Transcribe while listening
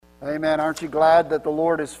Amen. Aren't you glad that the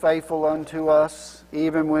Lord is faithful unto us,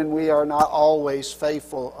 even when we are not always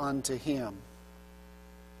faithful unto Him?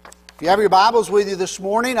 If you have your Bibles with you this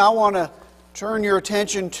morning, I want to turn your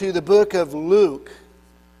attention to the book of Luke.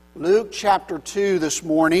 Luke chapter 2 this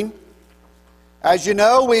morning. As you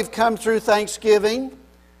know, we've come through Thanksgiving,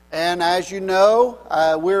 and as you know,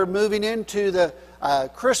 we're moving into the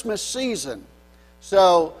Christmas season.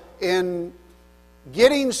 So, in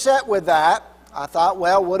getting set with that, I thought,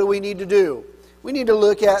 well, what do we need to do? We need to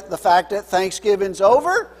look at the fact that Thanksgiving's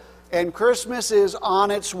over and Christmas is on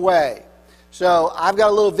its way. So I've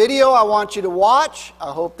got a little video I want you to watch.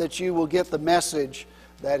 I hope that you will get the message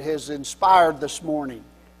that has inspired this morning.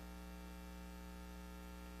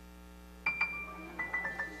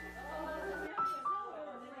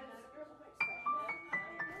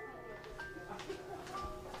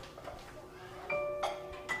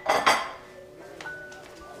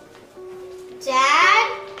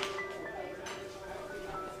 Dad?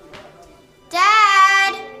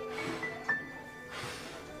 Dad?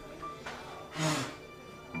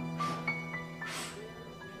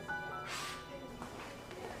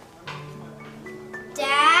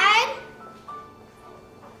 Dad?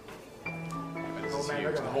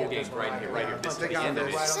 The whole game's right here. This is the end of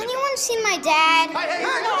it. Has anyone seen my dad? Hey,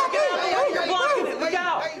 no, you're blocking it. Look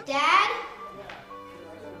out. Dad?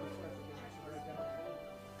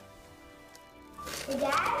 Hey,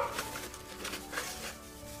 Dad?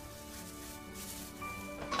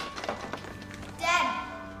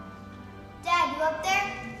 Dad, you up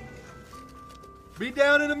there? Be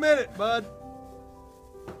down in a minute, bud.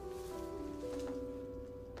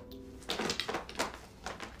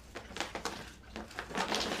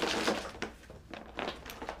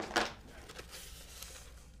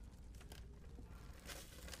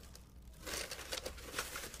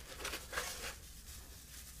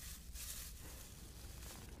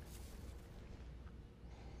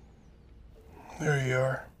 There you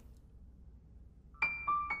are.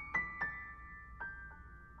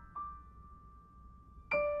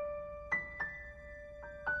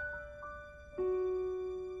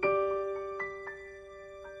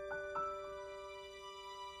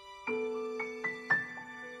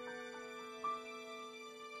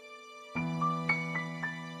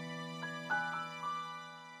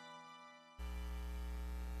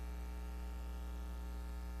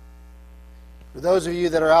 For those of you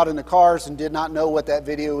that are out in the cars and did not know what that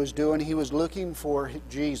video was doing, he was looking for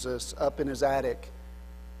Jesus up in his attic.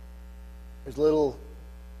 His little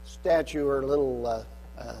statue or little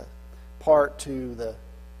part to the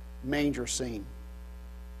manger scene.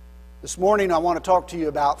 This morning I want to talk to you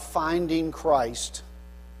about finding Christ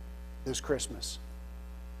this Christmas.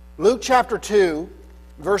 Luke chapter 2,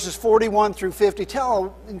 verses 41 through 50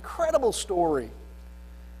 tell an incredible story.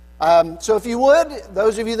 So if you would,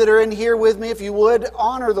 those of you that are in here with me, if you would,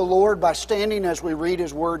 honor the Lord by standing as we read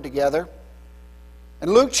His Word together.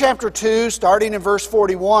 In Luke chapter 2, starting in verse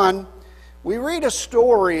 41, we read a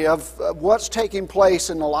story of what's taking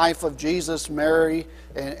place in the life of Jesus, Mary,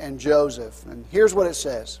 and Joseph. And here's what it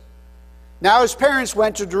says. Now his parents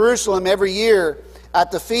went to Jerusalem every year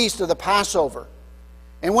at the feast of the Passover.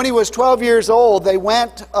 And when he was 12 years old, they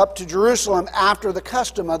went up to Jerusalem after the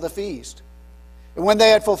custom of the feast. And when they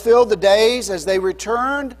had fulfilled the days, as they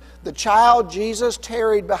returned, the child Jesus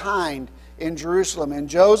tarried behind in Jerusalem, and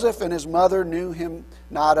Joseph and his mother knew him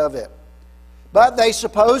not of it. But they,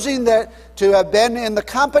 supposing that to have been in the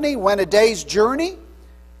company, went a day's journey,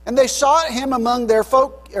 and they sought him among their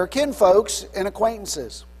kinfolks and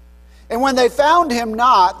acquaintances. And when they found him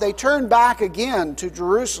not, they turned back again to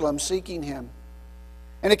Jerusalem, seeking him.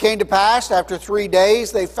 And it came to pass, after 3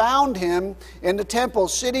 days, they found him in the temple,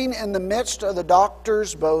 sitting in the midst of the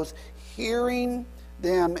doctors, both hearing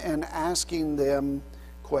them and asking them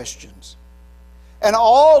questions. And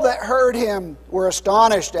all that heard him were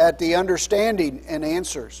astonished at the understanding and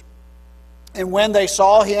answers. And when they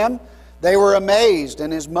saw him, they were amazed.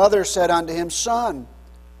 And his mother said unto him, Son,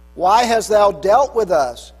 why hast thou dealt with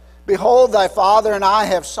us? Behold, thy father and I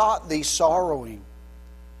have sought thee sorrowing.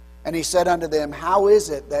 And he said unto them, How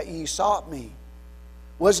is it that ye sought me?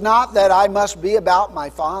 Was not that I must be about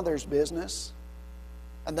my Father's business?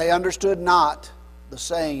 And they understood not the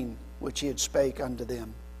saying which he had spake unto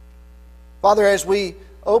them. Father, as we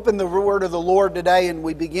open the word of the Lord today and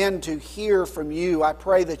we begin to hear from you, I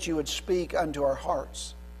pray that you would speak unto our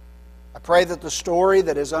hearts. I pray that the story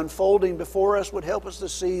that is unfolding before us would help us to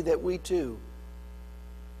see that we too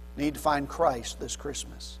need to find Christ this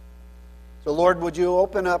Christmas. So Lord, would you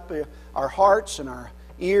open up our hearts and our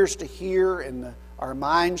ears to hear and our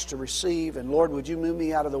minds to receive. And Lord, would you move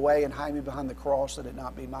me out of the way and hide me behind the cross that it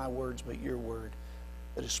not be my words but your word.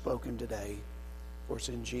 that is spoken today. For it's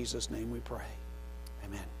in Jesus' name we pray.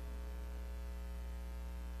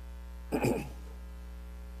 Amen.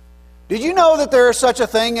 Did you know that there is such a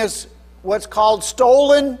thing as what's called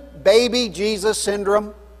stolen baby Jesus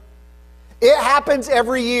syndrome? It happens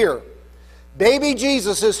every year. Baby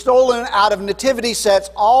Jesus is stolen out of nativity sets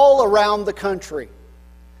all around the country.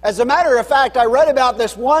 As a matter of fact, I read about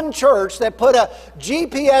this one church that put a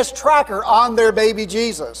GPS tracker on their baby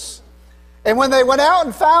Jesus. And when they went out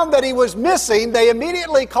and found that he was missing, they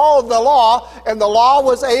immediately called the law, and the law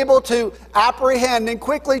was able to apprehend and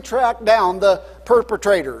quickly track down the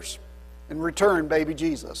perpetrators and return baby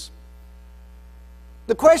Jesus.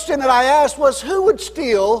 The question that I asked was, who would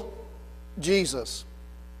steal Jesus?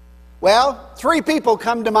 Well, three people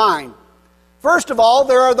come to mind. First of all,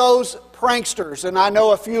 there are those pranksters, and I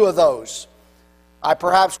know a few of those. I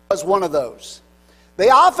perhaps was one of those. They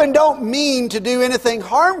often don't mean to do anything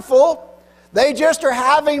harmful. They just are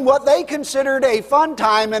having what they considered a fun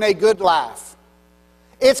time and a good laugh.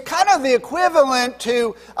 It's kind of the equivalent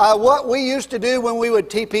to what we used to do when we would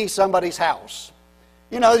TP somebody's house.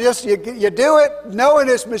 You know, just you do it knowing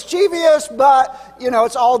it's mischievous, but, you know,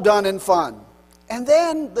 it's all done in fun. And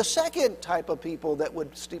then the second type of people that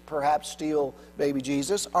would perhaps steal baby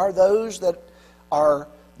Jesus are those that are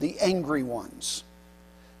the angry ones.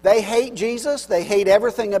 They hate Jesus. They hate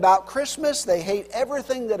everything about Christmas. They hate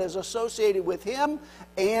everything that is associated with Him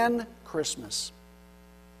and Christmas.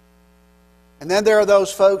 And then there are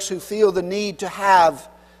those folks who feel the need to have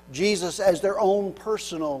Jesus as their own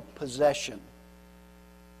personal possession.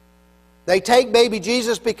 They take baby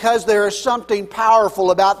Jesus because there is something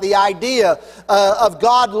powerful about the idea of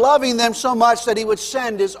God loving them so much that He would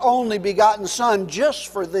send His only begotten Son just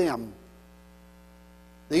for them.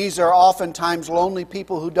 These are oftentimes lonely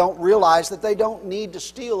people who don't realize that they don't need to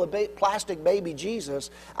steal a plastic baby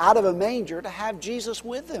Jesus out of a manger to have Jesus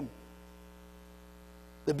with them.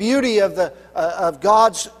 The beauty of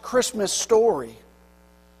God's Christmas story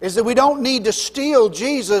is that we don't need to steal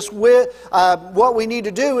Jesus. What we need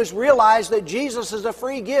to do is realize that Jesus is a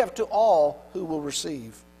free gift to all who will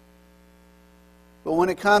receive. But when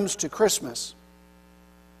it comes to Christmas,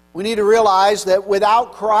 we need to realize that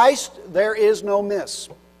without Christ, there is no miss.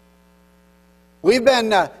 We've been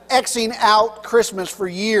Xing out Christmas for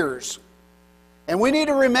years. And we need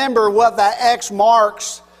to remember what that X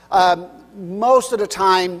marks most of the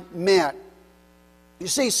time meant. You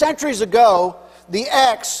see, centuries ago, the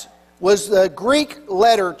X was the Greek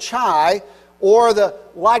letter chi, or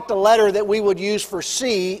like the letter that we would use for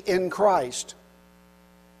C in Christ.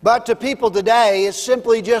 But to people today, it's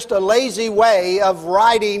simply just a lazy way of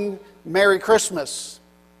writing Merry Christmas.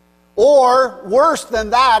 Or, worse than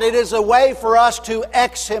that, it is a way for us to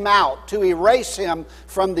X Him out, to erase Him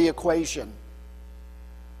from the equation.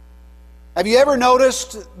 Have you ever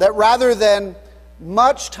noticed that rather than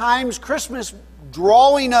much times Christmas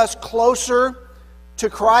drawing us closer to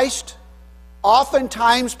Christ,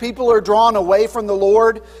 oftentimes people are drawn away from the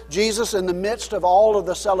Lord Jesus in the midst of all of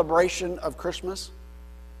the celebration of Christmas?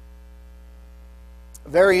 A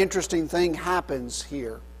very interesting thing happens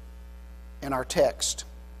here in our text.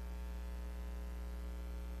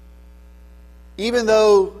 Even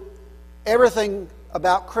though everything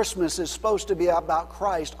about Christmas is supposed to be about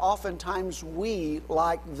Christ, oftentimes we,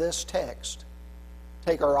 like this text,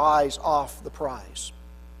 take our eyes off the prize.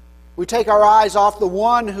 We take our eyes off the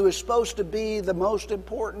one who is supposed to be the most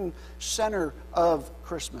important center of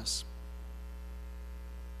Christmas.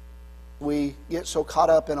 We get so caught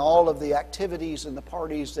up in all of the activities and the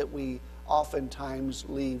parties that we oftentimes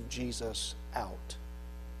leave Jesus out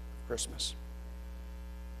of Christmas.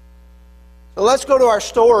 So let's go to our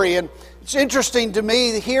story. And it's interesting to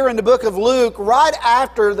me here in the book of Luke, right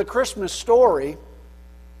after the Christmas story,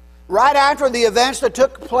 right after the events that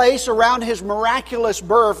took place around His miraculous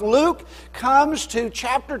birth, Luke comes to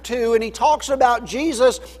chapter 2 and he talks about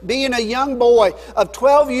Jesus being a young boy of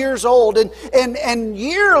 12 years old and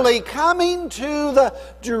yearly coming to the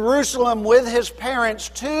Jerusalem with his parents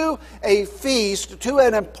to a feast, to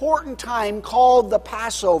an important time called the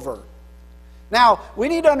Passover. Now, we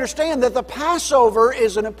need to understand that the Passover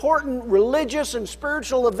is an important religious and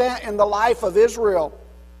spiritual event in the life of Israel.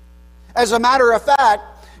 As a matter of fact,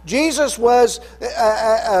 Jesus was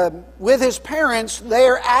with His parents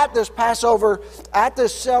there at this Passover, at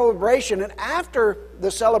this celebration. And after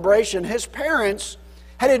the celebration, His parents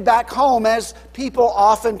headed back home, as people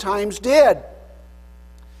oftentimes did.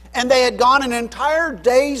 And they had gone an entire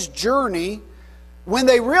day's journey when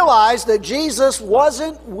they realized that Jesus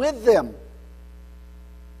wasn't with them.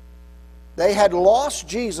 They had lost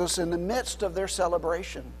Jesus in the midst of their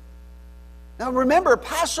celebration. Now remember,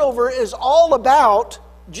 Passover is all about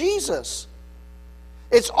Jesus.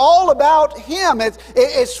 It's all about Him.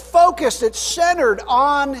 It's focused, it's centered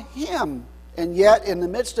on Him. And yet, in the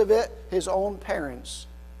midst of it, His own parents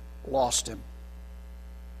lost Him.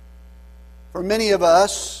 For many of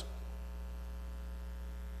us,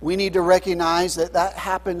 we need to recognize that that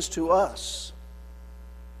happens to us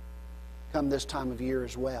come this time of year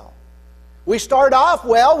as well. We start off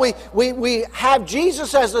well, we have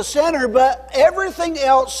Jesus as the center, but everything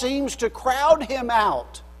else seems to crowd Him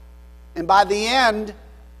out. And by the end,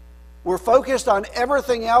 we're focused on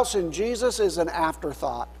everything else, and Jesus is an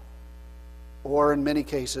afterthought, or in many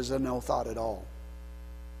cases, a no thought at all.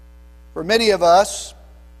 For many of us,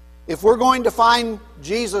 if we're going to find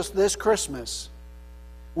Jesus this Christmas,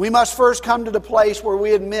 we must first come to the place where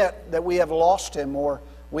we admit that we have lost Him, or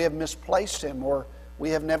we have misplaced Him, or we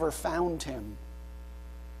have never found Him.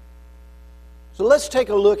 So let's take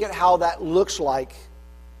a look at how that looks like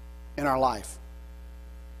in our life.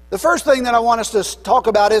 The first thing that I want us to talk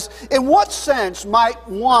about is, in what sense might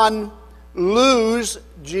one lose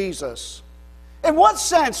Jesus? In what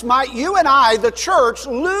sense might you and I, the church,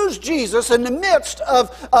 lose Jesus in the midst of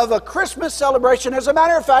a Christmas celebration? As a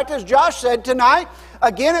matter of fact, as Josh said, tonight,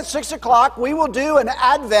 again at 6 o'clock, we will do an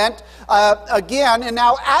Advent again. And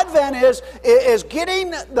now Advent is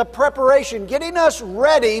getting the preparation, getting us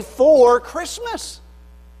ready for Christmas.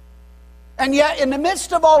 And yet, in the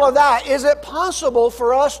midst of all of that, is it possible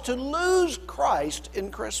for us to lose Christ in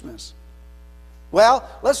Christmas? Well,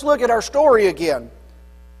 let's look at our story again.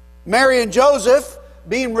 Mary and Joseph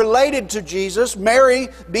being related to Jesus, Mary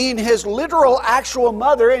being His literal, actual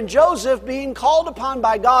mother, and Joseph being called upon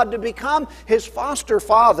by God to become His foster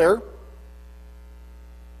father.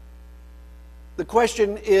 The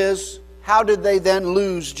question is, how did they then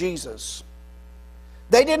lose Jesus?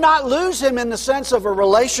 They did not lose Him in the sense of a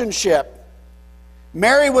relationship.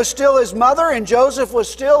 Mary was still His mother, and Joseph was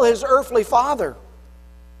still His earthly father.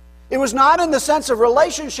 It was not in the sense of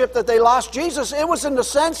relationship that they lost Jesus. It was in the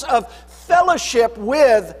sense of fellowship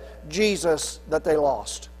with Jesus that they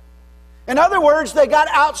lost. In other words, they got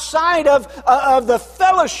outside of the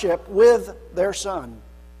fellowship with their Son.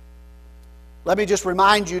 Let me just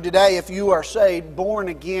remind you today, if you are saved, born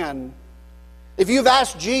again, if you've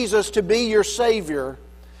asked Jesus to be your Savior,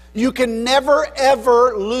 you can never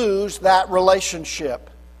ever lose that relationship.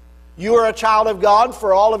 You are a child of God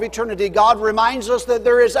for all of eternity. God reminds us that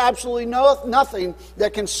there is absolutely nothing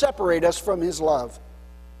that can separate us from His love.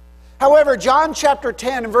 However, John chapter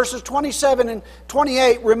 10 and verses 27 and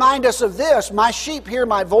 28 remind us of this. My sheep hear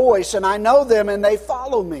my voice, and I know them, and they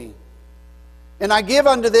follow me. And I give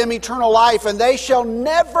unto them eternal life, and they shall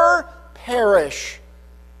never perish,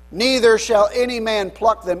 neither shall any man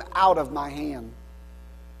pluck them out of my hand.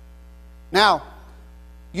 Now,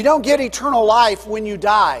 you don't get eternal life when you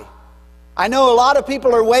die. I know a lot of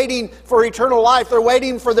people are waiting for eternal life. They're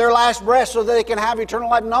waiting for their last breath so that they can have eternal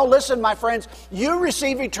life. No, listen, my friends. You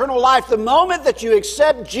receive eternal life the moment that you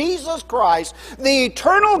accept Jesus Christ, the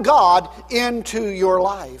eternal God, into your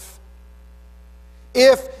life.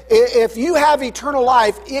 If you have eternal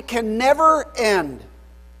life, it can never end.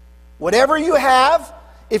 Whatever you have,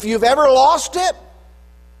 if you've ever lost it,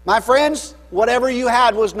 my friends, whatever you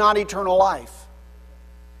had was not eternal life.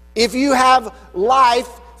 If you have life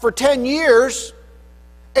for 10 years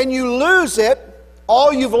and you lose it,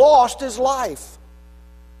 all you've lost is life.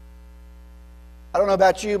 I don't know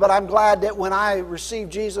about you, but I'm glad that when I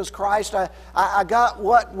received Jesus Christ, I got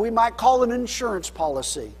what we might call an insurance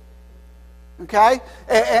policy. Okay?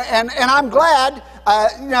 And I'm glad,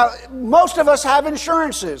 most of us have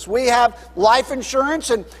insurances. We have life insurance,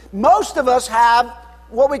 and most of us have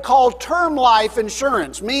what we call term life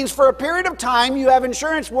insurance. Means for a period of time you have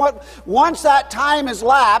insurance. Once that time has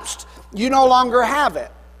lapsed, you no longer have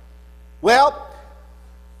it. Well,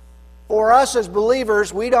 for us as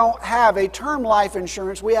believers, we don't have a term life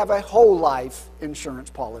insurance. We have a whole life insurance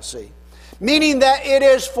policy. Meaning that it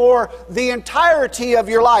is for the entirety of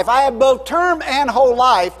your life. I have both term and whole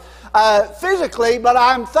life physically, but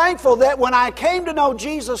I'm thankful that when I came to know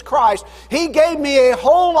Jesus Christ, He gave me a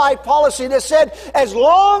whole life policy that said, as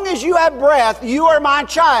long as you have breath, you are my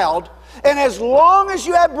child. And as long as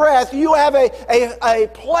you have breath, you have a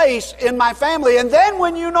place in my family. And then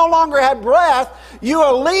when you no longer have breath, you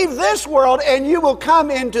will leave this world and you will come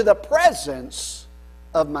into the presence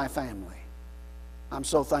of my family. I'm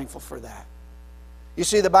so thankful for that. You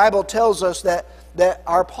see, the Bible tells us that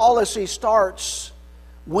our policy starts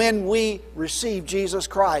when we receive Jesus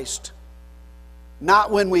Christ,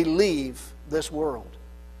 not when we leave this world.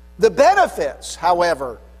 The benefits,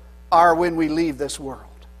 however, are when we leave this world.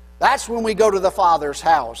 That's when we go to the Father's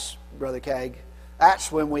house. Brother Cagg.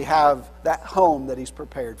 That's when we have that home that He's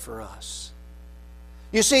prepared for us.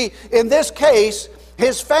 You see, in this case,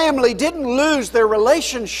 his family didn't lose their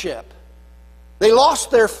relationship. They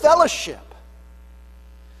lost their fellowship.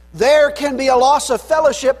 There can be a loss of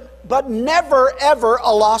fellowship, but never, ever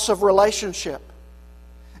a loss of relationship.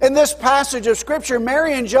 In this passage of Scripture,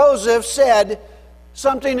 Mary and Joseph said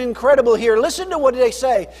something incredible here. Listen to what they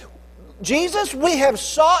say. Jesus, we have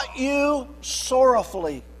sought you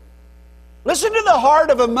sorrowfully. Listen to the heart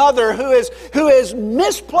of a mother who has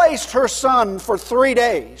misplaced her son for 3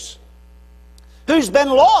 days, who's been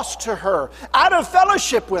lost to her, out of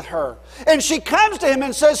fellowship with her. And she comes to him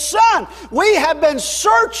and says, "Son, we have been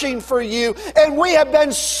searching for you, and we have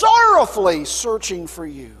been sorrowfully searching for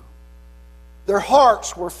you." Their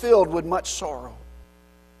hearts were filled with much sorrow.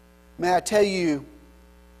 May I tell you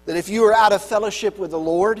that if you are out of fellowship with the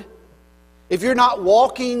Lord, if you're not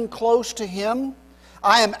walking close to Him,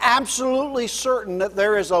 I am absolutely certain that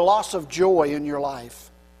there is a loss of joy in your life.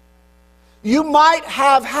 You might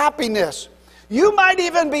have happiness. You might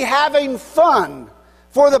even be having fun.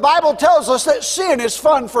 For the Bible tells us that sin is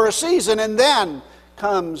fun for a season, and then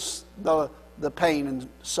comes the pain and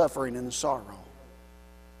suffering and sorrow.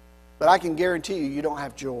 But I can guarantee you, you don't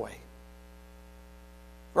have joy.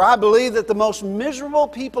 For I believe that the most miserable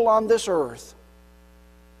people on this earth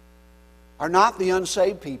are not the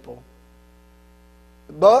unsaved people.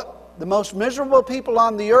 But the most miserable people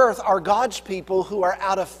on the earth are God's people who are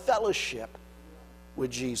out of fellowship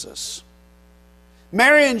with Jesus.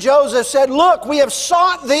 Mary and Joseph said, "Look, we have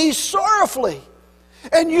sought thee sorrowfully.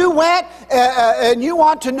 And you went and you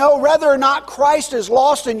want to know whether or not Christ is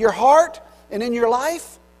lost in your heart and in your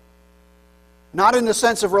life? Not in the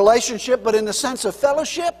sense of relationship, but in the sense of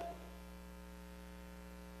fellowship.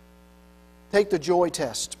 Take the joy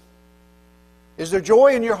test. Is there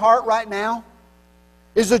joy in your heart right now?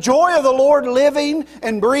 Is the joy of the Lord living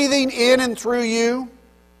and breathing in and through you?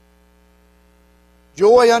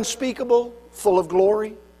 Joy unspeakable, full of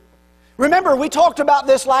glory. Remember, we talked about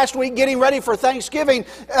this last week, getting ready for Thanksgiving.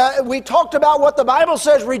 We talked about what the Bible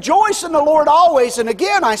says, rejoice in the Lord always. And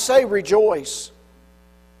again, I say rejoice.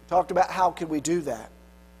 We talked about how could we do that.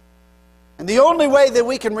 And the only way that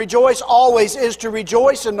we can rejoice always is to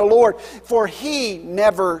rejoice in the Lord, for He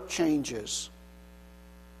never changes.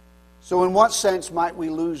 So in what sense might we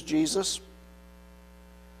lose Jesus?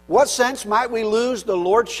 What sense might we lose the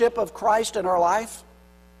lordship of Christ in our life?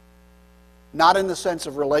 Not in the sense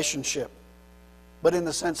of relationship, but in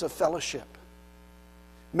the sense of fellowship.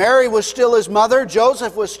 Mary was still His mother,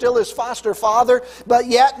 Joseph was still His foster father, but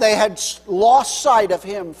yet they had lost sight of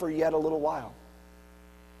Him for yet a little while.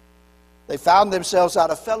 They found themselves out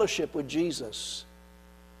of fellowship with Jesus,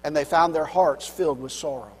 and they found their hearts filled with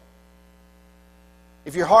sorrow.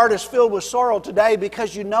 If your heart is filled with sorrow today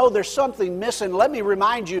because you know there's something missing, let me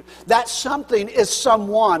remind you that something is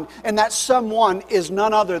someone, and that someone is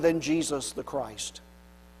none other than Jesus the Christ.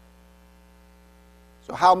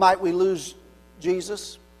 So how might we lose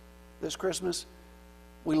Jesus this Christmas?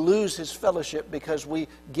 We lose His fellowship because we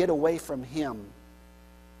get away from Him.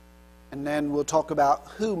 And then we'll talk about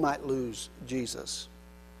who might lose Jesus.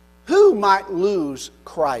 Who might lose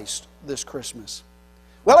Christ this Christmas?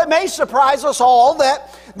 Well, it may surprise us all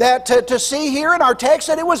that to see here in our text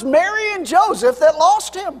that it was Mary and Joseph that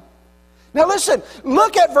lost Him. Now listen,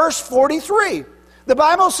 look at verse 43. The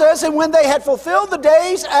Bible says, "And when they had fulfilled the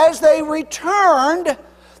days as they returned,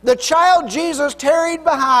 the child Jesus tarried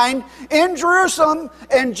behind in Jerusalem,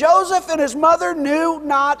 and Joseph and his mother knew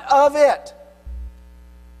not of it."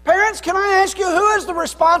 Parents, can I ask you, who is the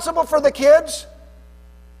responsible for the kids?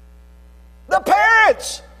 The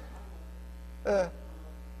parents.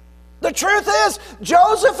 The truth is,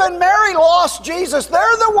 Joseph and Mary lost Jesus.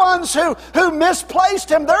 They're the ones who misplaced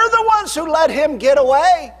Him. They're the ones who let Him get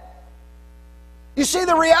away. You see,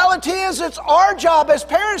 the reality is it's our job as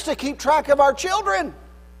parents to keep track of our children.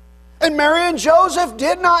 And Mary and Joseph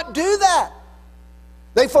did not do that.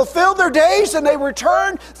 They fulfilled their days and they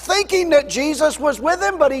returned thinking that Jesus was with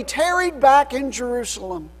them, but He tarried back in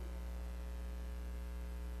Jerusalem.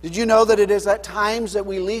 Did you know that it is at times that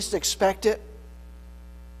we least expect it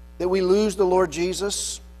that we lose the Lord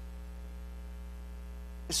Jesus?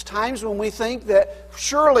 It's times when we think that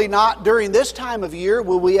surely not during this time of year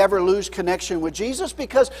will we ever lose connection with Jesus,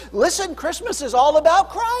 because, listen, Christmas is all about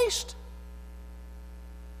Christ.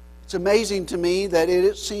 It's amazing to me that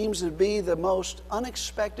it seems to be the most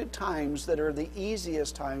unexpected times that are the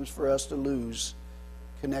easiest times for us to lose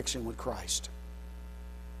connection with Christ.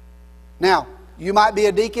 Now, you might be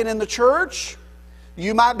a deacon in the church.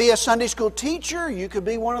 You might be a Sunday school teacher. You could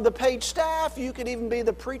be one of the paid staff. You could even be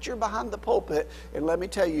the preacher behind the pulpit. And let me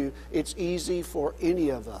tell you, it's easy for any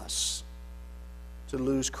of us to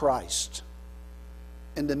lose Christ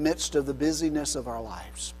in the midst of the busyness of our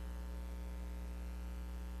lives.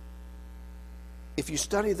 If you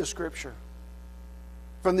study the Scripture,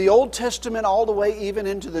 from the Old Testament all the way even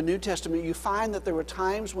into the New Testament, you find that there were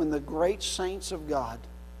times when the great saints of God,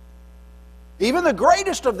 even the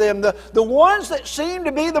greatest of them, the ones that seemed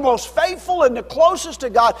to be the most faithful and the closest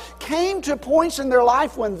to God, came to points in their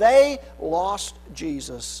life when they lost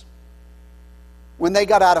Jesus, when they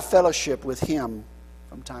got out of fellowship with Him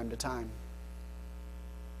from time to time.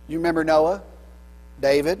 You remember Noah,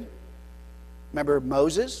 David, remember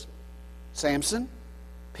Moses, Samson,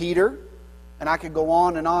 Peter, and I could go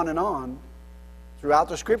on and on and on throughout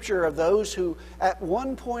the Scripture of those who at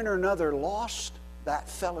one point or another lost that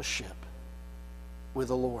fellowship with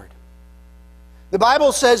the Lord. The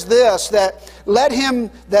Bible says this, that let him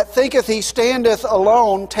that thinketh he standeth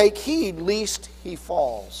alone take heed lest he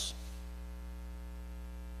falls.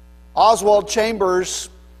 Oswald Chambers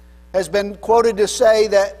has been quoted to say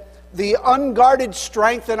that the unguarded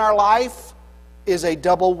strength in our life is a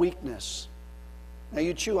double weakness. Now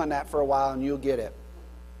you chew on that for a while and you'll get it.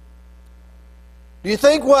 Do you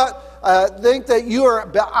think that you are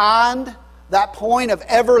beyond that point of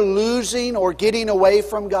ever losing or getting away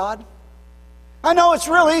from God? I know it's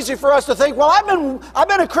real easy for us to think, well, I've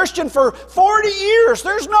been a Christian for 40 years.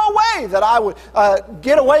 There's no way that I would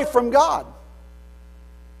get away from God.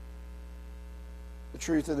 The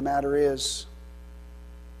truth of the matter is,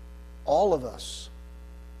 all of us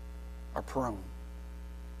are prone.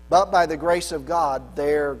 But by the grace of God,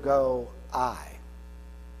 there go I.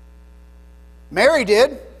 Mary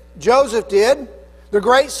did. Joseph did. The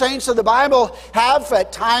great saints of the Bible have,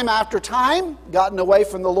 at time after time, gotten away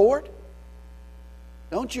from the Lord.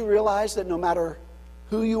 Don't you realize that no matter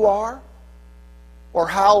who you are or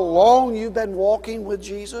how long you've been walking with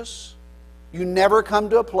Jesus, you never come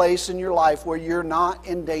to a place in your life where you're not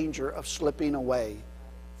in danger of slipping away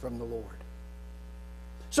from the Lord.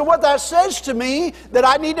 So what that says to me, that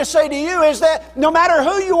I need to say to you, is that no matter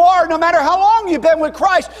who you are, no matter how long you've been with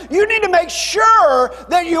Christ, you need to make sure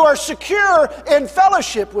that you are secure in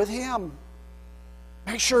fellowship with Him.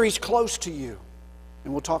 Make sure He's close to you.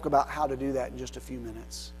 And we'll talk about how to do that in just a few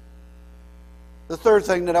minutes. The third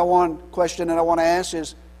question that I want to ask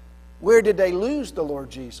is, where did they lose the Lord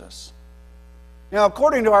Jesus? Now,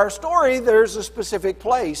 according to our story, there's a specific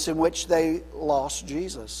place in which they lost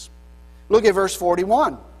Jesus. Look at verse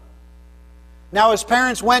 41. Now his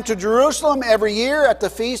parents went to Jerusalem every year at the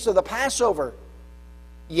feast of the Passover.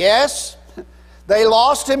 Yes, they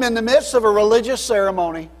lost Him in the midst of a religious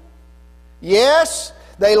ceremony. Yes,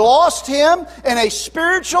 they lost Him in a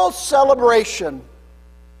spiritual celebration.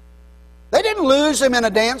 They didn't lose Him in a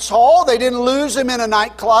dance hall. They didn't lose Him in a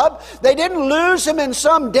nightclub. They didn't lose Him in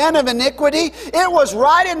some den of iniquity. It was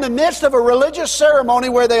right in the midst of a religious ceremony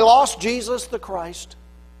where they lost Jesus the Christ.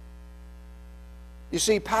 You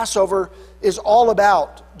see, Passover is all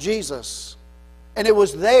about Jesus. And it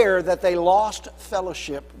was there that they lost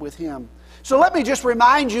fellowship with Him. So let me just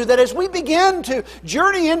remind you that as we begin to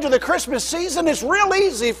journey into the Christmas season, it's real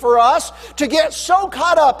easy for us to get so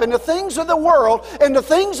caught up in the things of the world and the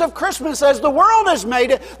things of Christmas as the world has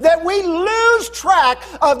made it, that we lose track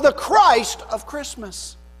of the Christ of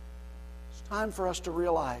Christmas. It's time for us to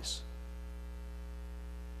realize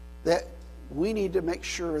that we need to make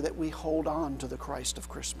sure that we hold on to the Christ of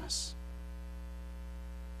Christmas.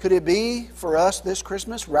 Could it be for us this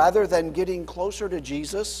Christmas, rather than getting closer to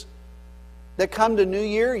Jesus, that come to New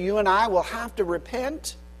Year, you and I will have to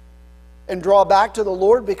repent and draw back to the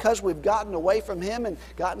Lord because we've gotten away from Him and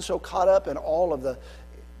gotten so caught up in all of the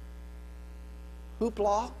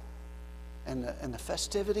hoopla and the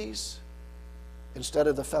festivities instead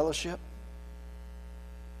of the fellowship?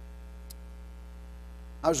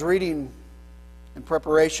 I was reading in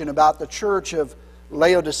preparation about the church of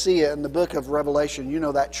Laodicea in the book of Revelation. You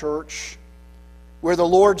know that church, where the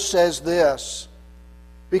Lord says this: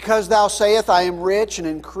 because thou sayest, I am rich and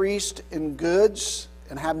increased in goods,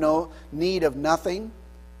 and have no need of nothing,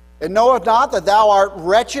 and knowest not that thou art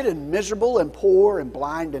wretched and miserable and poor and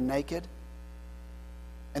blind and naked.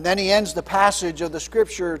 And then he ends the passage of the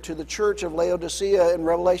Scripture to the church of Laodicea in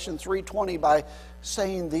Revelation 3:20 by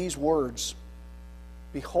saying these words: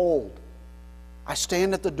 Behold, I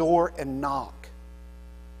stand at the door and knock.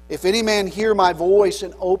 If any man hear my voice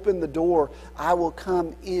and open the door, I will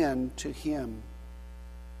come in to him.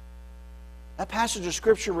 That passage of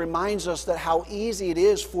Scripture reminds us that how easy it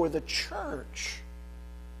is for the church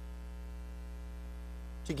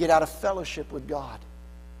to get out of fellowship with God.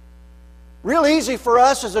 Real easy for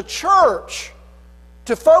us as a church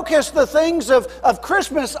to focus the things of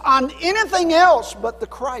Christmas on anything else but the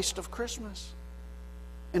Christ of Christmas.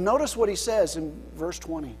 And notice what he says in verse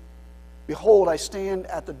 20. Behold, I stand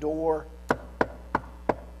at the door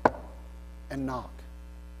and knock.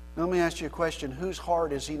 Now, let me ask you a question. Whose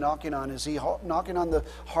heart is he knocking on? Is he knocking on the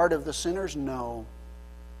heart of the sinners? No.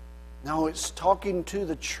 No, it's talking to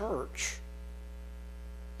the church.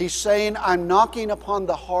 He's saying, I'm knocking upon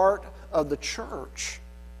the heart of the church.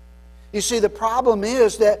 You see, the problem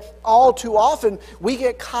is that all too often we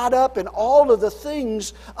get caught up in all of the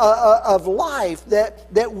things of life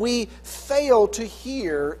that we fail to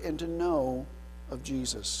hear and to know of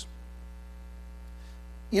Jesus.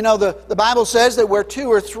 You know, the Bible says that where 2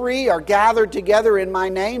 or 3 are gathered together in my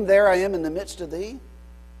name, there I am in the midst of thee.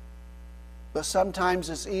 But sometimes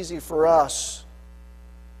it's easy for us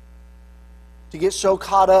to get so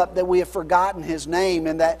caught up that we have forgotten His name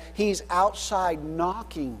and that He's outside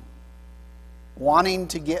knocking, wanting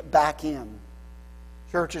to get back in.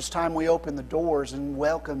 Church, it's time we open the doors and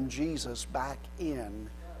welcome Jesus back in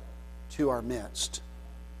to our midst.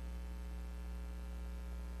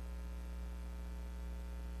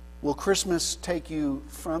 Will Christmas take you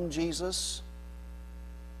from Jesus,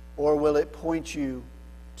 or will it point you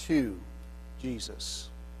to Jesus?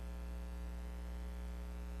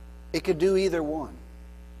 It could do either one.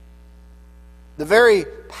 The very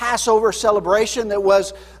Passover celebration that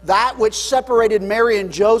was that which separated Mary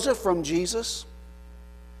and Joseph from Jesus.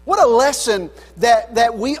 What a lesson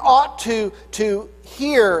that we ought to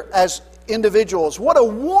hear as individuals. What a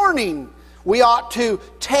warning we ought to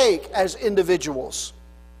take as individuals.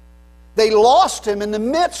 They lost Him in the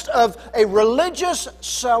midst of a religious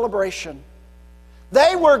celebration.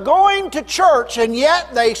 They were going to church, and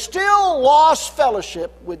yet they still lost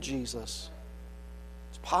fellowship with Jesus.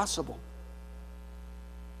 It's possible.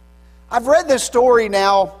 I've read this story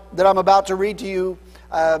now that I'm about to read to you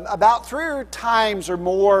about 3 times or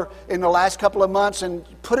more in the last couple of months and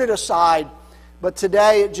put it aside, but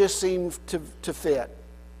today it just seemed to fit.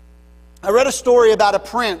 I read a story about a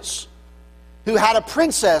prince who had a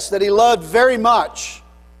princess that he loved very much,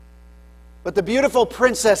 but the beautiful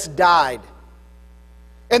princess died.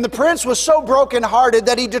 And the prince was so brokenhearted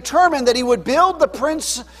that he determined that he would build the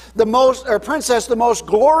princess the most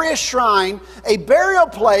glorious shrine, a burial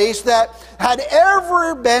place that had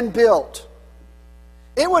ever been built.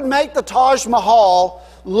 It would make the Taj Mahal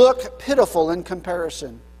look pitiful in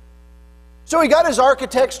comparison. So he got his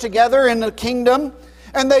architects together in the kingdom,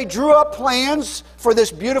 and they drew up plans for this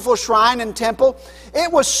beautiful shrine and temple. It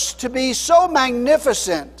was to be so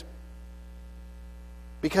magnificent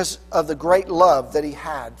because of the great love that he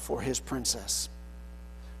had for his princess.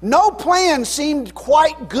 No plan seemed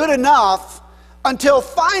quite good enough until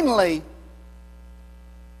finally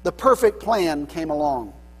the perfect plan came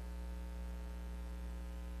along.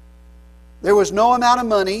 There was no amount of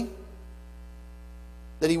money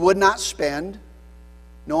that he would not spend,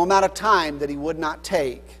 no amount of time that he would not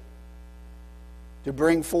take to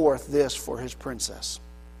bring forth this for his princess.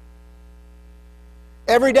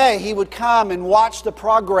 Every day he would come and watch the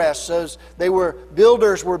progress as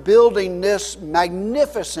builders were building this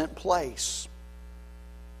magnificent place.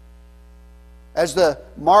 As the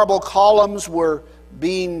marble columns were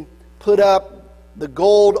being put up, the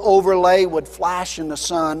gold overlay would flash in the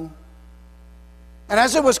sun. And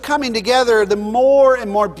as it was coming together, the more and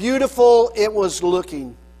more beautiful it was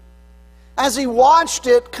looking. As he watched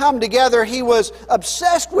it come together, he was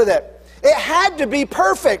obsessed with it. It had to be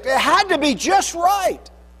perfect. It had to be just right.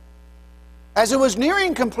 As it was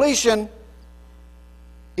nearing completion,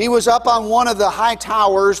 he was up on one of the high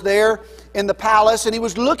towers there in the palace, and he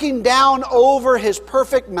was looking down over his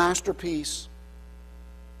perfect masterpiece.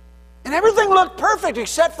 And everything looked perfect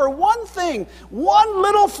except for one thing, one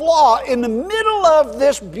little flaw in the middle of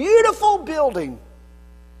this beautiful building.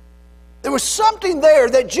 There was something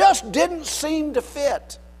there that just didn't seem to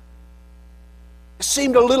fit. It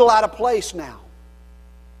seemed a little out of place now.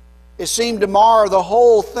 It seemed to mar the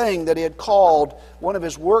whole thing that he had called one of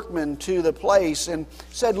his workmen to the place and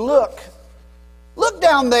said, look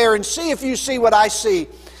down there and see if you see what I see.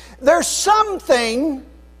 There's something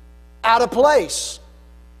out of place.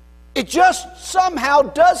 It just somehow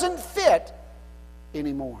doesn't fit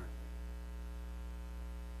anymore.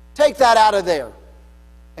 Take that out of there,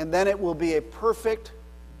 and then it will be a perfect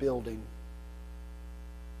building.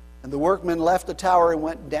 And the workman left the tower and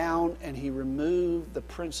went down, and he removed the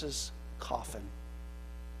prince's coffin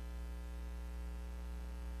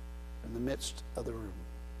in the midst of the room.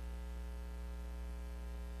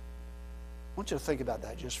 I want you to think about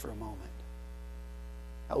that just for a moment.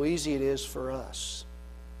 how easy it is for us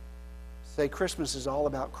to say Christmas is all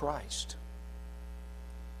about Christ.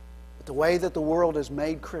 But the way that the world has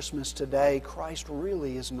made Christmas today, Christ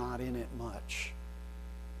really is not in it much.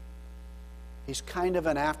 He's kind of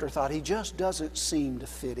an afterthought. He just doesn't seem to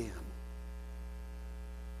fit in.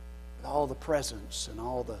 With all the presents and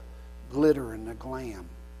all the glitter and the glam.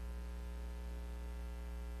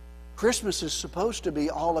 Christmas is supposed to be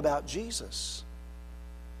all about Jesus.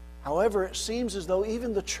 However, it seems as though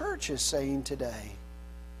even the church is saying today,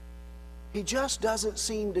 He just doesn't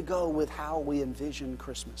seem to go with how we envision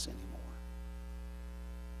Christmas anymore.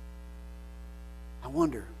 I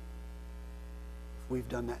wonder if we've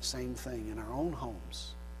done that same thing in our own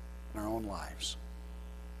homes, in our own lives.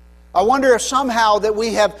 I wonder if somehow that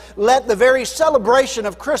we have let the very celebration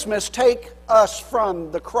of Christmas take us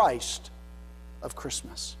from the Christ of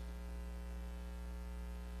Christmas.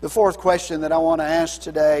 The fourth question that I want to ask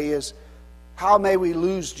today is, how may we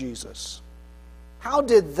lose Jesus? How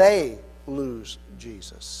did they lose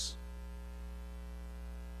Jesus?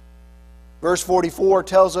 Verse 44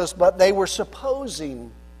 tells us, but they were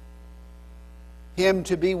supposing Him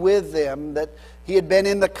to be with them, that He had been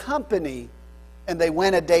in the company, and they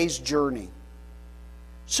went a day's journey.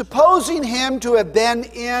 Supposing Him to have been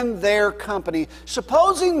in their company.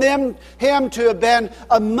 Supposing Him to have been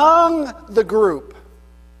among the group.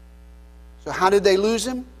 So how did they lose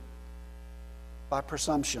Him? By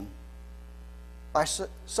presumption. By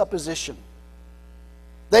supposition.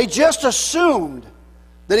 They just assumed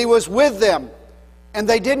that He was with them, and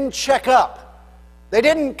they didn't check up. They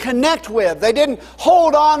didn't connect with. They didn't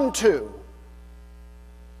hold on to.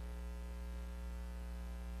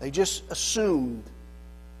 They just assumed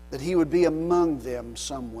that He would be among them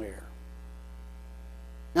somewhere.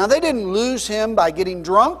 Now, they didn't lose Him by getting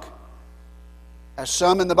drunk, as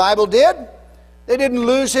some in the Bible did. They didn't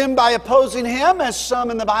lose Him by opposing Him, as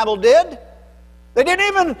some in the Bible did. They didn't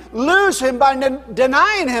even lose Him by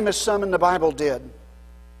denying Him, as some in the Bible did.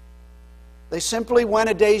 They simply went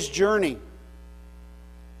a day's journey.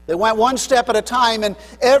 They went one step at a time, and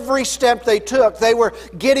every step they took, they were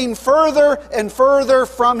getting further and further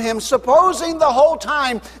from Him, supposing the whole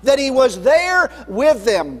time that He was there with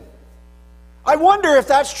them. I wonder if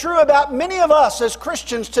that's true about many of us as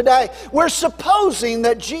Christians today. We're supposing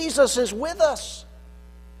that Jesus is with us.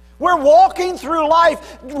 We're walking through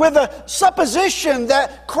life with a supposition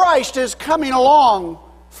that Christ is coming along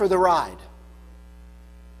for the ride.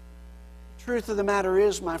 The truth of the matter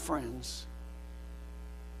is, my friends,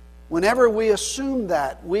 whenever we assume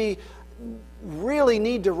that, we really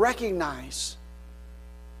need to recognize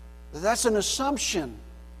that that's an assumption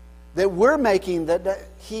that we're making that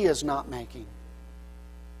He is not making.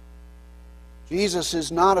 Jesus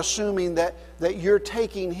is not assuming that you're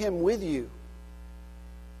taking Him with you.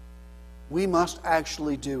 We must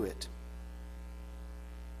actually do it.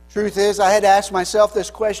 Truth is, I had to ask myself this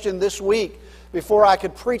question this week before I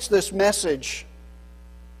could preach this message.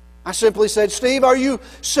 I simply said, Steve, are you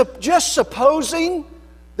just supposing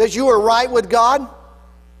that you are right with God?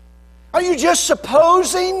 Are you just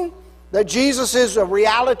supposing that Jesus is a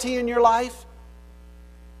reality in your life?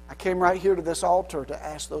 I came right here to this altar to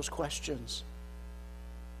ask those questions.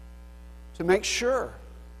 To make sure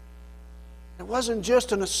it wasn't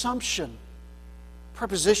just an assumption,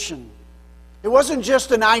 preposition. It wasn't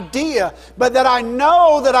just an idea, but that I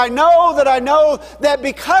know that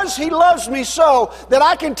because He loves me so, that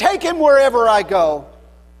I can take Him wherever I go.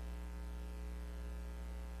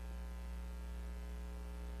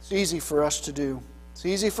 It's easy for us to do. It's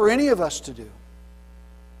easy for any of us to do.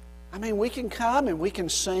 I mean, we can come and we can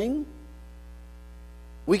sing.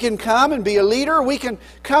 We can come and be a leader. We can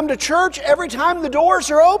come to church every time the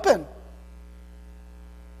doors are open.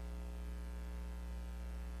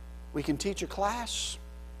 We can teach a class.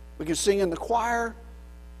 We can sing in the choir.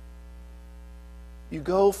 You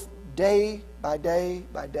go day by day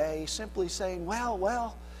by day simply saying,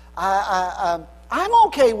 well, I'm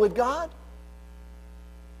okay with God.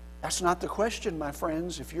 That's not the question, my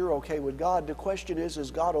friends, if you're okay with God. The question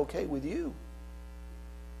is God okay with you?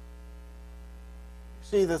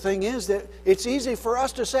 See, the thing is that it's easy for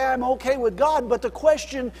us to say, I'm okay with God, but the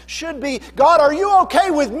question should be, God, are you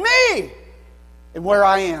okay with me and where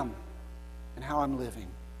I am and how I'm living?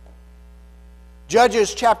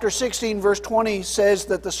 Judges chapter 16 verse 20 says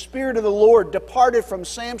that the Spirit of the Lord departed from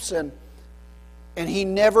Samson and he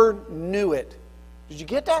never knew it. Did you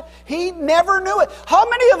get that? He never knew it. How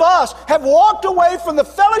many of us have walked away from the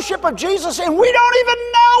fellowship of Jesus and we don't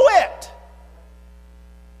even know it?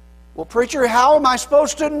 Well, preacher, how am I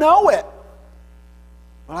supposed to know it?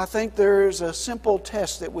 Well, I think there's a simple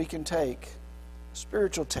test that we can take, a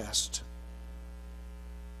spiritual test.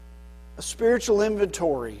 a spiritual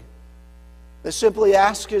inventory that simply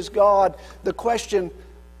asks God the question,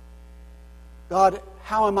 God,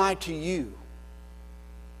 how am I to you?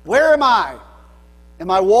 Where am I? Am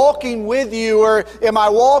I walking with you, or am I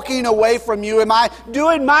walking away from you? Am I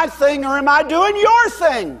doing my thing, or am I doing your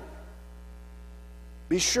thing?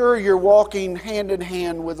 Be sure you're walking hand in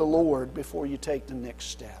hand with the Lord before you take the next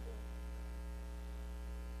step.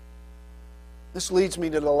 This leads me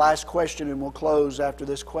to the last question, and we'll close after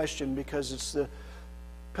this question because it's the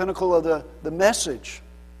pinnacle of the message.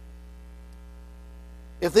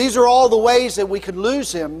 If these are all the ways that we could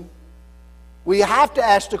lose Him, we have to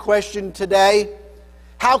ask the question today,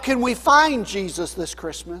 how can we find Jesus this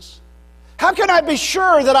Christmas? How can I be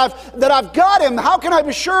sure that I've got Him? How can I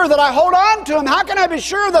be sure that I hold on to Him? How can I be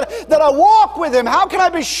sure that I walk with Him? How can I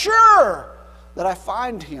be sure that I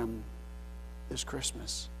find Him this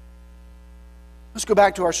Christmas? Let's go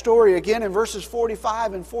back to our story again in verses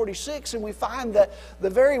 45 and 46, and we find that the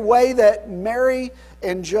very way that Mary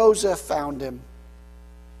and Joseph found Him.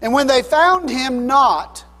 And when they found Him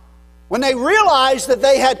not, when they realized that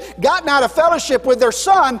they had gotten out of fellowship with their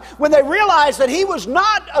son, when they realized that He was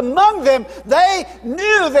not among them, they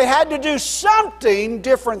knew they had to do something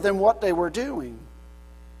different than what they were doing.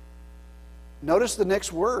 Notice the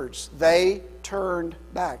next words. They turned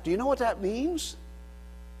back. Do you know what that means?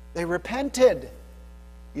 They repented.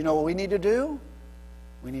 You know what we need to do?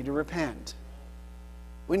 We need to repent.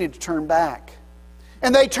 We need to turn back.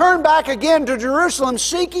 And they turned back again to Jerusalem,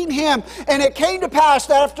 seeking Him. And it came to pass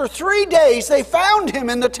that after 3 days they found Him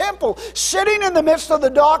in the temple, sitting in the midst of the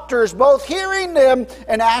doctors, both hearing them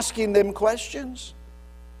and asking them questions.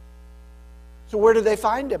 So where did they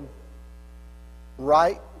find Him?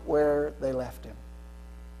 Right where they left Him.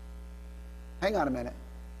 Hang on a minute.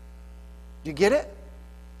 Do you get it?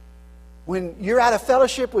 When you're out of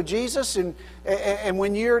fellowship with Jesus and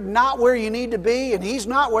when you're not where you need to be and He's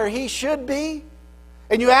not where He should be,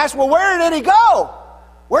 and you ask, well, where did He go?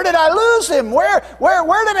 Where did I lose Him? Where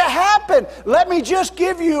did it happen? Let me just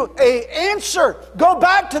give you an answer. Go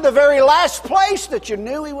back to the very last place that you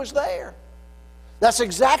knew He was there. That's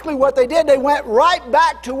exactly what they did. They went right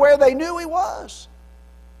back to where they knew He was.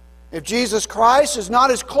 If Jesus Christ is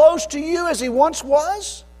not as close to you as He once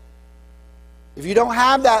was, if you don't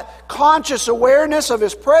have that conscious awareness of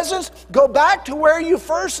His presence, go back to where you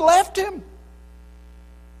first left Him. You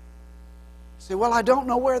say, well, I don't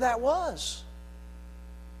know where that was.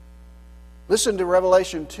 Listen to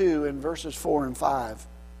Revelation 2 in verses 4 and 5.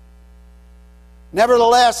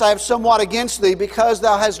 Nevertheless, I have somewhat against thee, because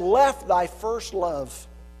thou hast left thy first love.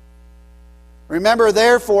 Remember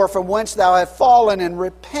therefore from whence thou hast fallen, and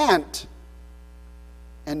repent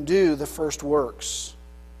and do the first works.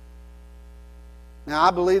 Now,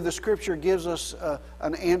 I believe the Scripture gives us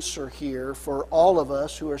an answer here for all of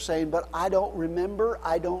us who are saying, but I don't remember,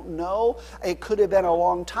 I don't know. It could have been a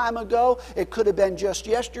long time ago. It could have been just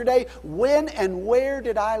yesterday. When and where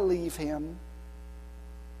did I leave Him?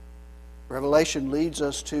 Revelation leads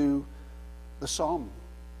us to the Psalm.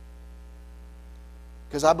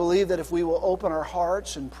 Because I believe that if we will open our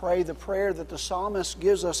hearts and pray the prayer that the psalmist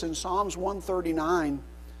gives us in Psalms 139,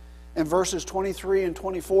 in verses 23 and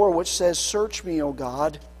 24, which says, search me, O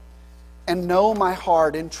God, and know my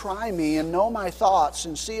heart, and try me, and know my thoughts,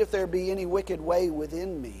 and see if there be any wicked way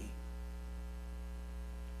within me.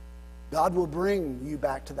 God will bring you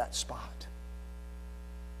back to that spot.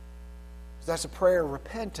 That's a prayer of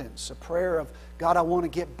repentance, a prayer of, God, I want to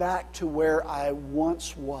get back to where I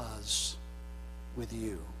once was with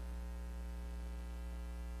you.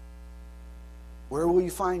 Where will you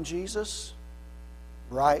find Jesus?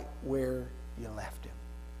 Right where you left Him.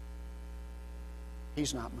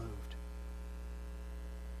 He's not moved.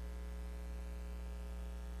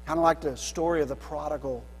 Kind of like the story of the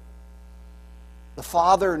prodigal. The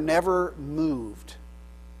father never moved.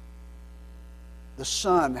 The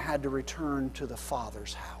son had to return to the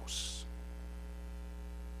father's house.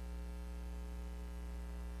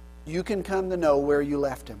 You can come to know where you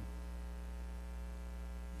left Him.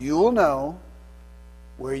 You will know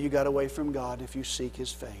where you got away from God if you seek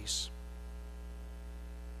His face.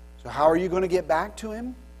 So how are you going to get back to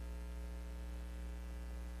Him?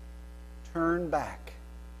 Turn back.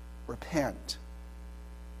 Repent.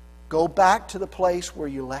 Go back to the place where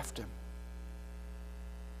you left Him.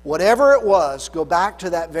 Whatever it was, go back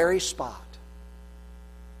to that very spot.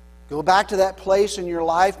 Go back to that place in your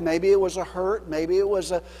life. Maybe it was a hurt. Maybe it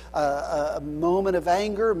was a moment of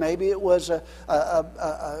anger. Maybe it was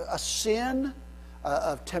a sin.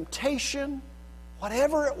 Of temptation,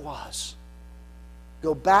 whatever it was,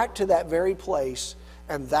 go back to that very place,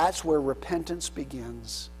 and that's where repentance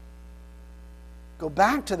begins. Go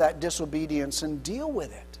back to that disobedience and deal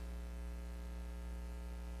with it.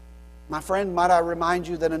 My friend, might I remind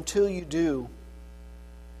you that until you do,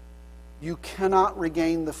 you cannot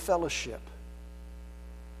regain the fellowship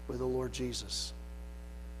with the Lord Jesus.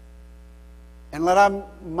 And I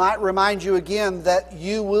might remind you again that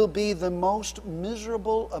you will be the most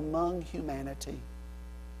miserable among humanity.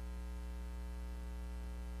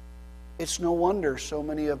 It's no wonder so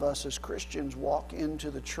many of us as Christians walk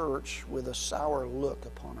into the church with a sour look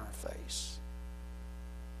upon our face,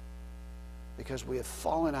 because we have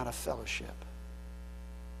fallen out of fellowship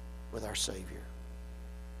with our Savior.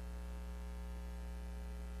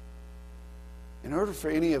 In order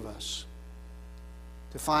for any of us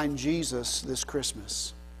to find Jesus this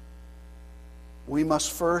Christmas, we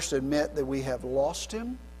must first admit that we have lost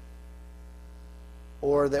Him,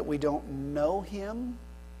 or that we don't know Him,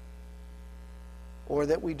 or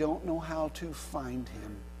that we don't know how to find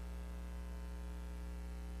Him.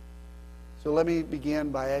 So let me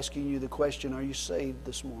begin by asking you the question, are you saved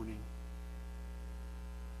this morning?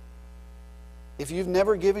 If you've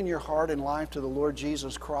never given your heart and life to the Lord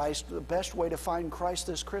Jesus Christ, the best way to find Christ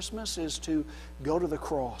this Christmas is to go to the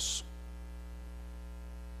cross.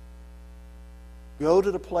 Go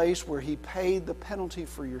to the place where He paid the penalty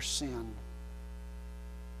for your sin,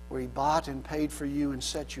 where He bought and paid for you and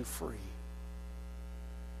set you free.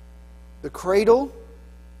 The cradle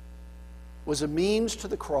was a means to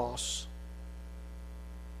the cross,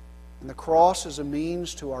 and the cross is a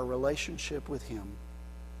means to our relationship with Him.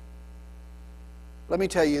 Let me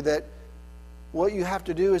tell you that what you have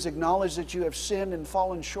to do is acknowledge that you have sinned and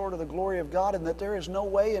fallen short of the glory of God, and that there is no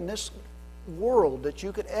way in this world that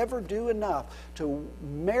you could ever do enough to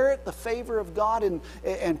merit the favor of God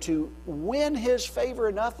and to win His favor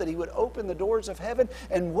enough that He would open the doors of heaven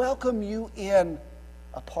and welcome you in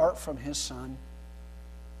apart from His Son.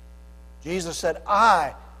 Jesus said,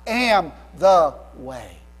 I am the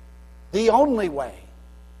way, the only way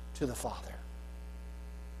to the Father.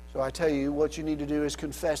 So I tell you, what you need to do is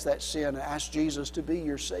confess that sin and ask Jesus to be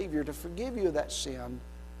your Savior, to forgive you of that sin,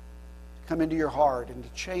 to come into your heart and to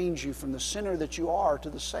change you from the sinner that you are to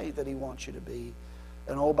the saint that He wants you to be.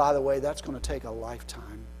 And oh, by the way, that's going to take a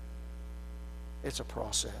lifetime. It's a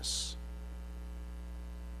process.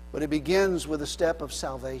 But it begins with a step of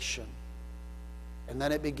salvation. And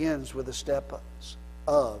then it begins with a step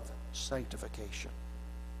of sanctification.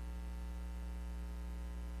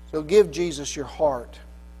 So give Jesus your heart,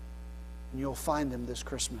 and you'll find Him this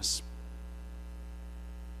Christmas.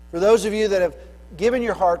 For those of you that have given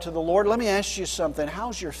your heart to the Lord, let me ask you something.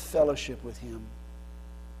 How's your fellowship with Him?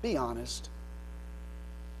 Be honest.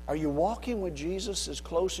 Are you walking with Jesus as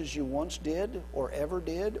close as you once did, or ever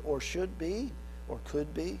did, or should be, or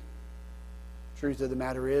could be? Truth of the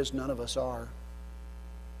matter is, none of us are.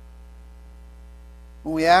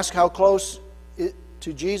 When we ask how close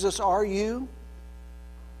to Jesus are you,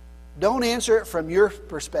 don't answer it from your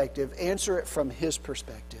perspective. Answer it from His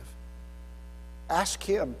perspective. Ask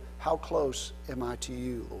Him, how close am I to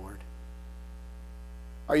you, Lord?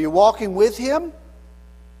 Are you walking with Him?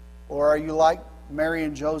 Or are you like Mary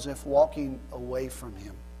and Joseph, walking away from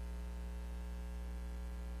Him?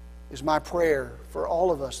 Is my prayer for all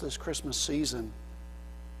of us this Christmas season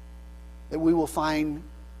that we will find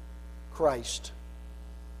Christ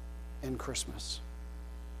in Christmas.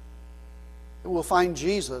 That we'll find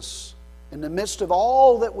Jesus in the midst of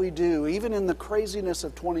all that we do, even in the craziness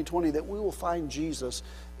of 2020, that we will find Jesus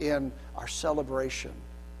in our celebration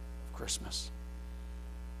of Christmas.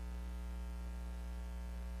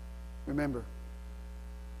 Remember,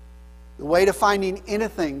 the way to finding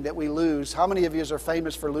anything that we lose, how many of you are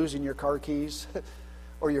famous for losing your car keys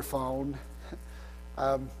or your phone?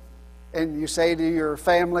 And you say to your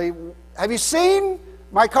family, have you seen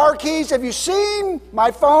my car keys? Have you seen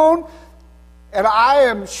my phone? And I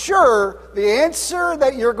am sure the answer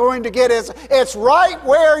that you're going to get is, it's right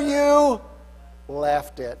where you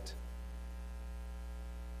left it.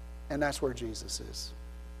 And that's where Jesus is.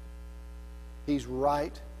 He's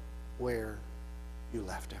right where you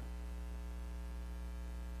left Him.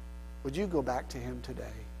 Would you go back to Him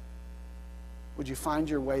today? Would you find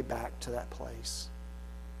your way back to that place?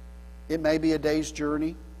 It may be a day's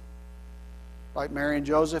journey. Like Mary and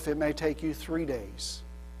Joseph, it may take you 3 days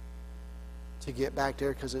to get back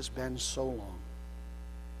there, because it's been so long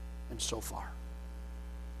and so far.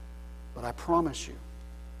 But I promise you,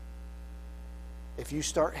 if you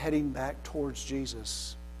start heading back towards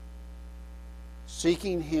Jesus,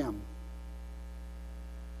 seeking Him,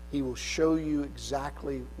 He will show you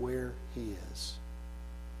exactly where He is.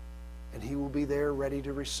 And He will be there ready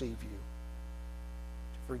to receive you,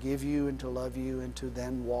 to forgive you and to love you and to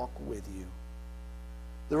then walk with you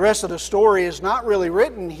The rest of the story is not really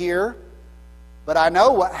written here, but I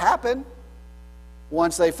know what happened.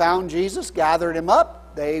 Once they found Jesus, gathered him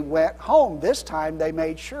up, they went home. This time they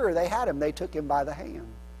made sure they had him. They took him by the hand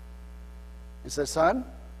and said, "Son,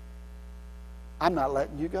 I'm not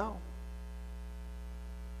letting you go.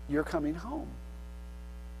 You're coming home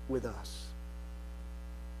with us."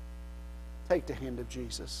 Take the hand of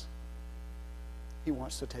Jesus. He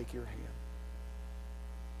wants to take your hand.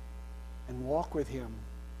 And walk with him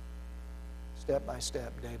step by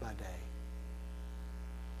step, day by day.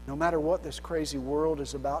 No matter what this crazy world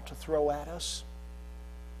is about to throw at us,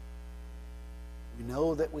 we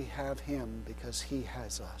know that we have him because he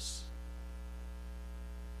has us.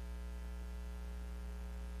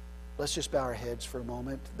 Let's just bow our heads for a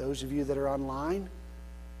moment. Those of you that are online,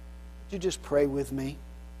 would you just pray with me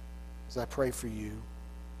as I pray for you?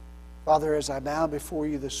 Father, as I bow before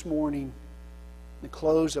you this morning, in the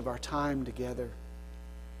close of our time together,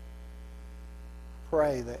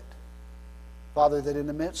 pray that, Father, that in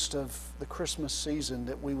the midst of the Christmas season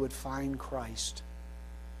that we would find Christ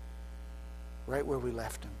right where we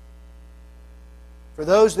left him. For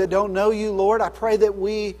those that don't know you, Lord, I pray that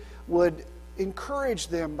we would encourage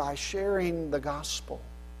them by sharing the gospel,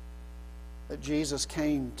 that Jesus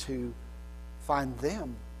came to find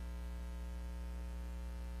them,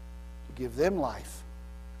 to give them life.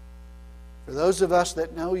 For those of us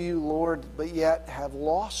that know you, Lord, but yet have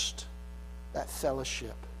lost that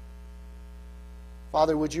fellowship,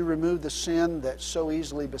 Father, would you remove the sin that so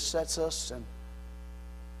easily besets us? And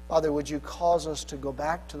Father, would you cause us to go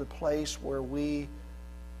back to the place where we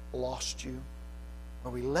lost you,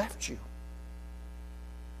 where we left you,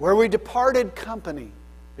 where we departed company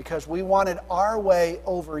because we wanted our way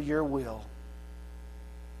over your will.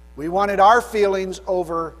 We wanted our feelings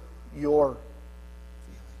over your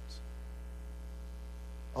feelings.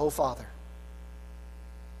 Oh, Father,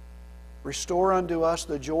 restore unto us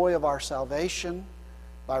the joy of our salvation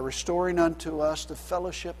by restoring unto us the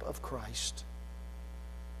fellowship of Christ.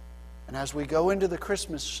 And as we go into the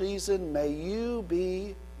Christmas season, may you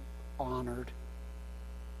be honored.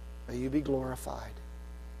 May you be glorified.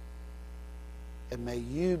 And may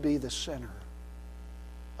you be the center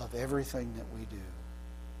of everything that we do,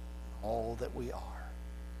 and all that we are.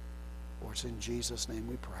 For it's in Jesus' name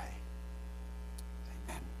we pray.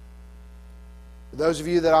 Amen. For those of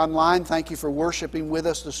you that are online, thank you for worshiping with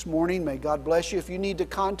us this morning. May God bless you. If you need to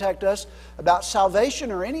contact us about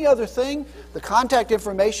salvation or any other thing, the contact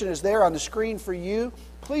information is there on the screen for you.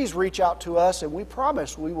 Please reach out to us, and we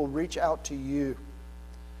promise we will reach out to you.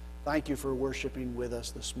 Thank you for worshiping with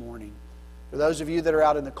us this morning. For those of you that are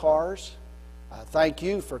out in the cars, thank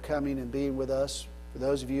you for coming and being with us. For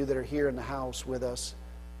those of you that are here in the house with us,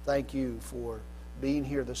 thank you for being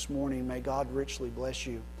here this morning. May God richly bless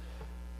you.